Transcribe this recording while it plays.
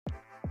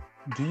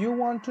Do you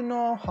want to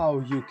know how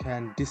you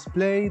can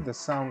display the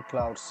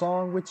SoundCloud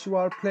song which you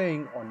are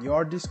playing on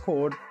your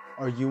Discord,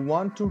 or you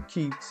want to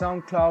keep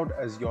SoundCloud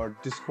as your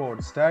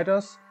Discord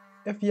status?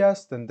 If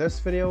yes, then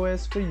this video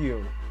is for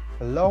you.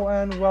 Hello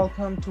and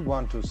welcome to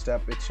 1-2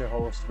 Step. It's your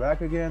host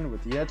back again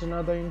with yet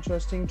another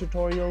interesting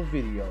tutorial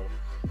video.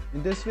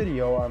 In this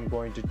video, I'm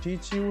going to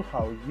teach you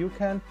how you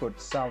can put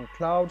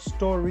SoundCloud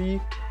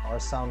Story or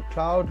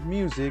SoundCloud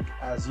Music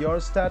as your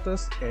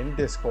status in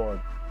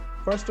Discord.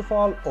 First of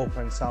all,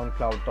 open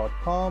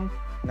soundcloud.com.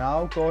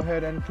 Now go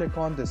ahead and click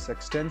on this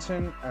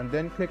extension and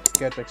then click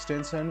Get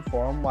Extension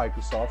from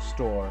Microsoft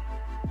Store.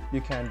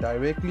 You can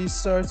directly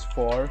search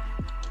for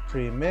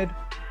Pre-Mid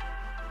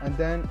and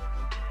then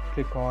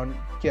click on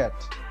Get.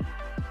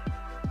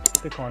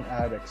 Click on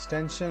Add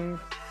Extension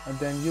and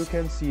then you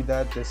can see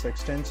that this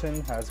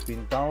extension has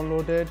been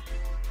downloaded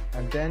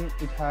and then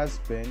it has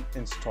been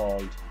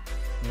installed.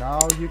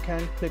 Now you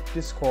can click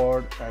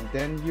Discord and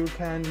then you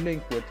can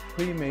link with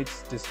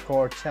Pre-Mid's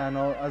Discord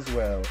channel as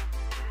well.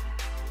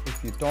 If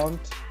you don't,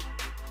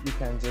 you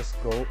can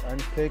just go and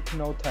click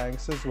no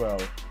thanks as well.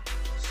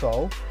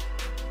 So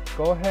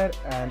go ahead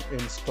and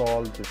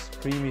install this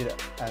Pre-Mid,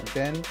 and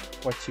then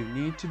what you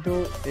need to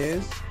do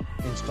is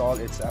install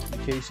its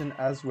application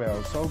as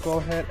well. So go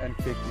ahead and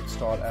click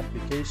install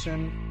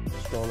application,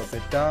 scroll a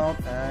bit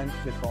down and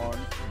click on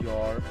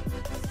your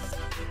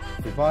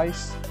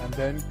device and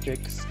then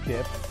click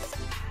skip.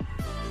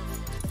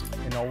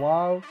 In a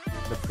while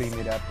the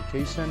Pre-Mid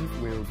application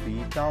will be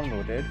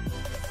downloaded.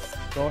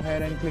 Go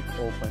ahead and click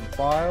open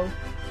file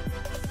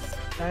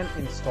and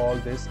install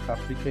this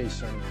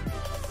application.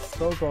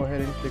 So go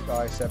ahead and click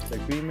I accept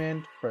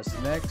agreement, press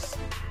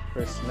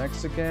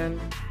next again.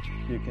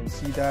 You can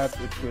see that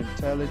it will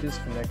tell it is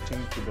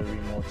connecting to the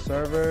remote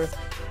server,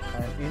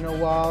 and in a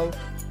while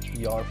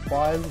your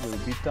file will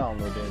be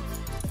downloaded.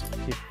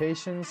 Keep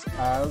patience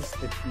as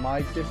it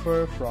might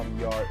differ from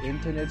your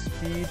internet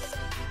speed.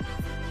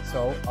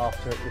 So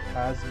after it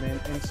has been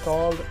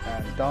installed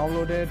and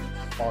downloaded,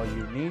 all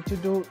you need to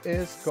do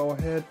is go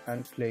ahead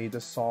and play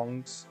the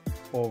songs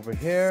over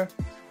here,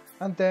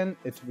 and then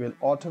it will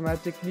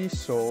automatically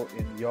show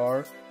in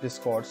your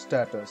Discord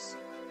status.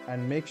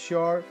 And make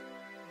sure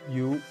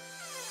you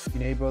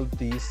enable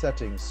these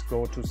settings.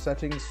 Go to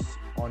settings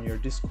on your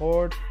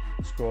Discord,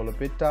 scroll a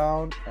bit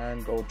down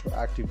and go to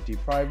activity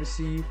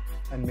privacy,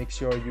 and make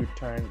sure you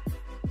turn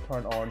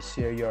on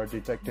share your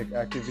detected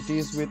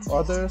activities with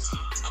others,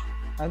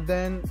 and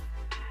then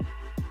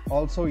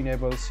also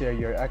enable share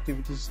your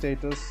activity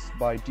status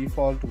by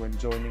default when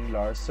joining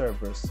large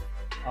servers.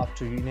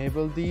 After you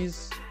enable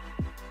these,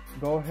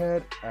 go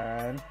ahead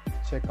and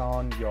check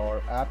on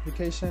your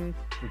application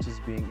which is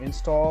being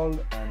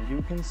installed, and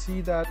you can see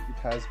that it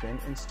has been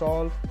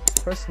installed.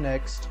 Press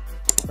next,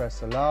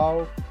 press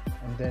allow,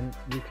 and then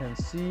you can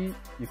see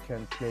you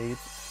can play it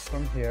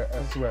from here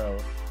as well.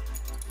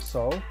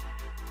 So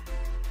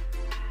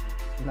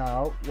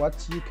now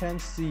what you can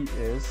see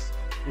is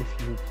if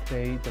you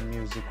play the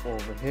music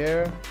over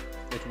here,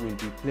 it will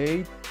be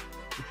played.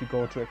 If you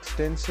go to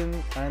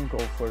extension and go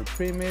for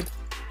Pre-Mid,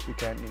 you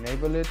can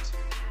enable it,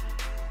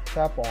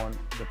 tap on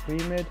the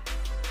Pre-Mid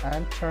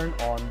and turn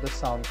on the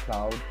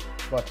SoundCloud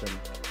button.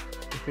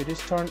 If it is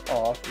turned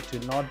off, it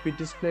will not be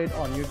displayed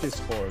on your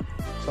Discord.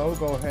 So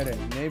go ahead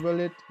and enable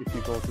it. If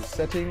you go to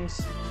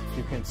settings,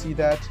 you can see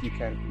that you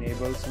can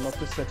enable some of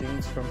the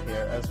settings from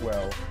here as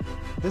well.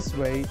 This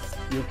way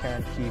you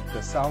can keep the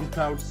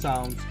SoundCloud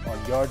sounds on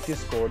your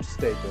Discord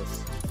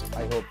status.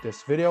 I hope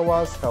this video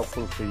was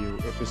helpful for you.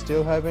 If you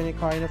still have any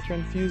kind of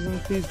confusion,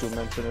 please do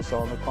mention us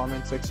on the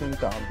comment section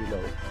down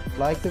below.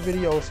 Like the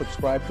video,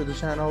 subscribe to the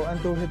channel,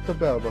 and do hit the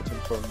bell button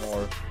for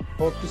more.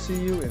 Hope to see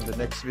you in the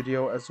next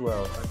video as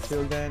well.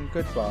 Until then,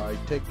 goodbye,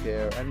 take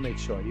care, and make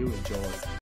sure you enjoy.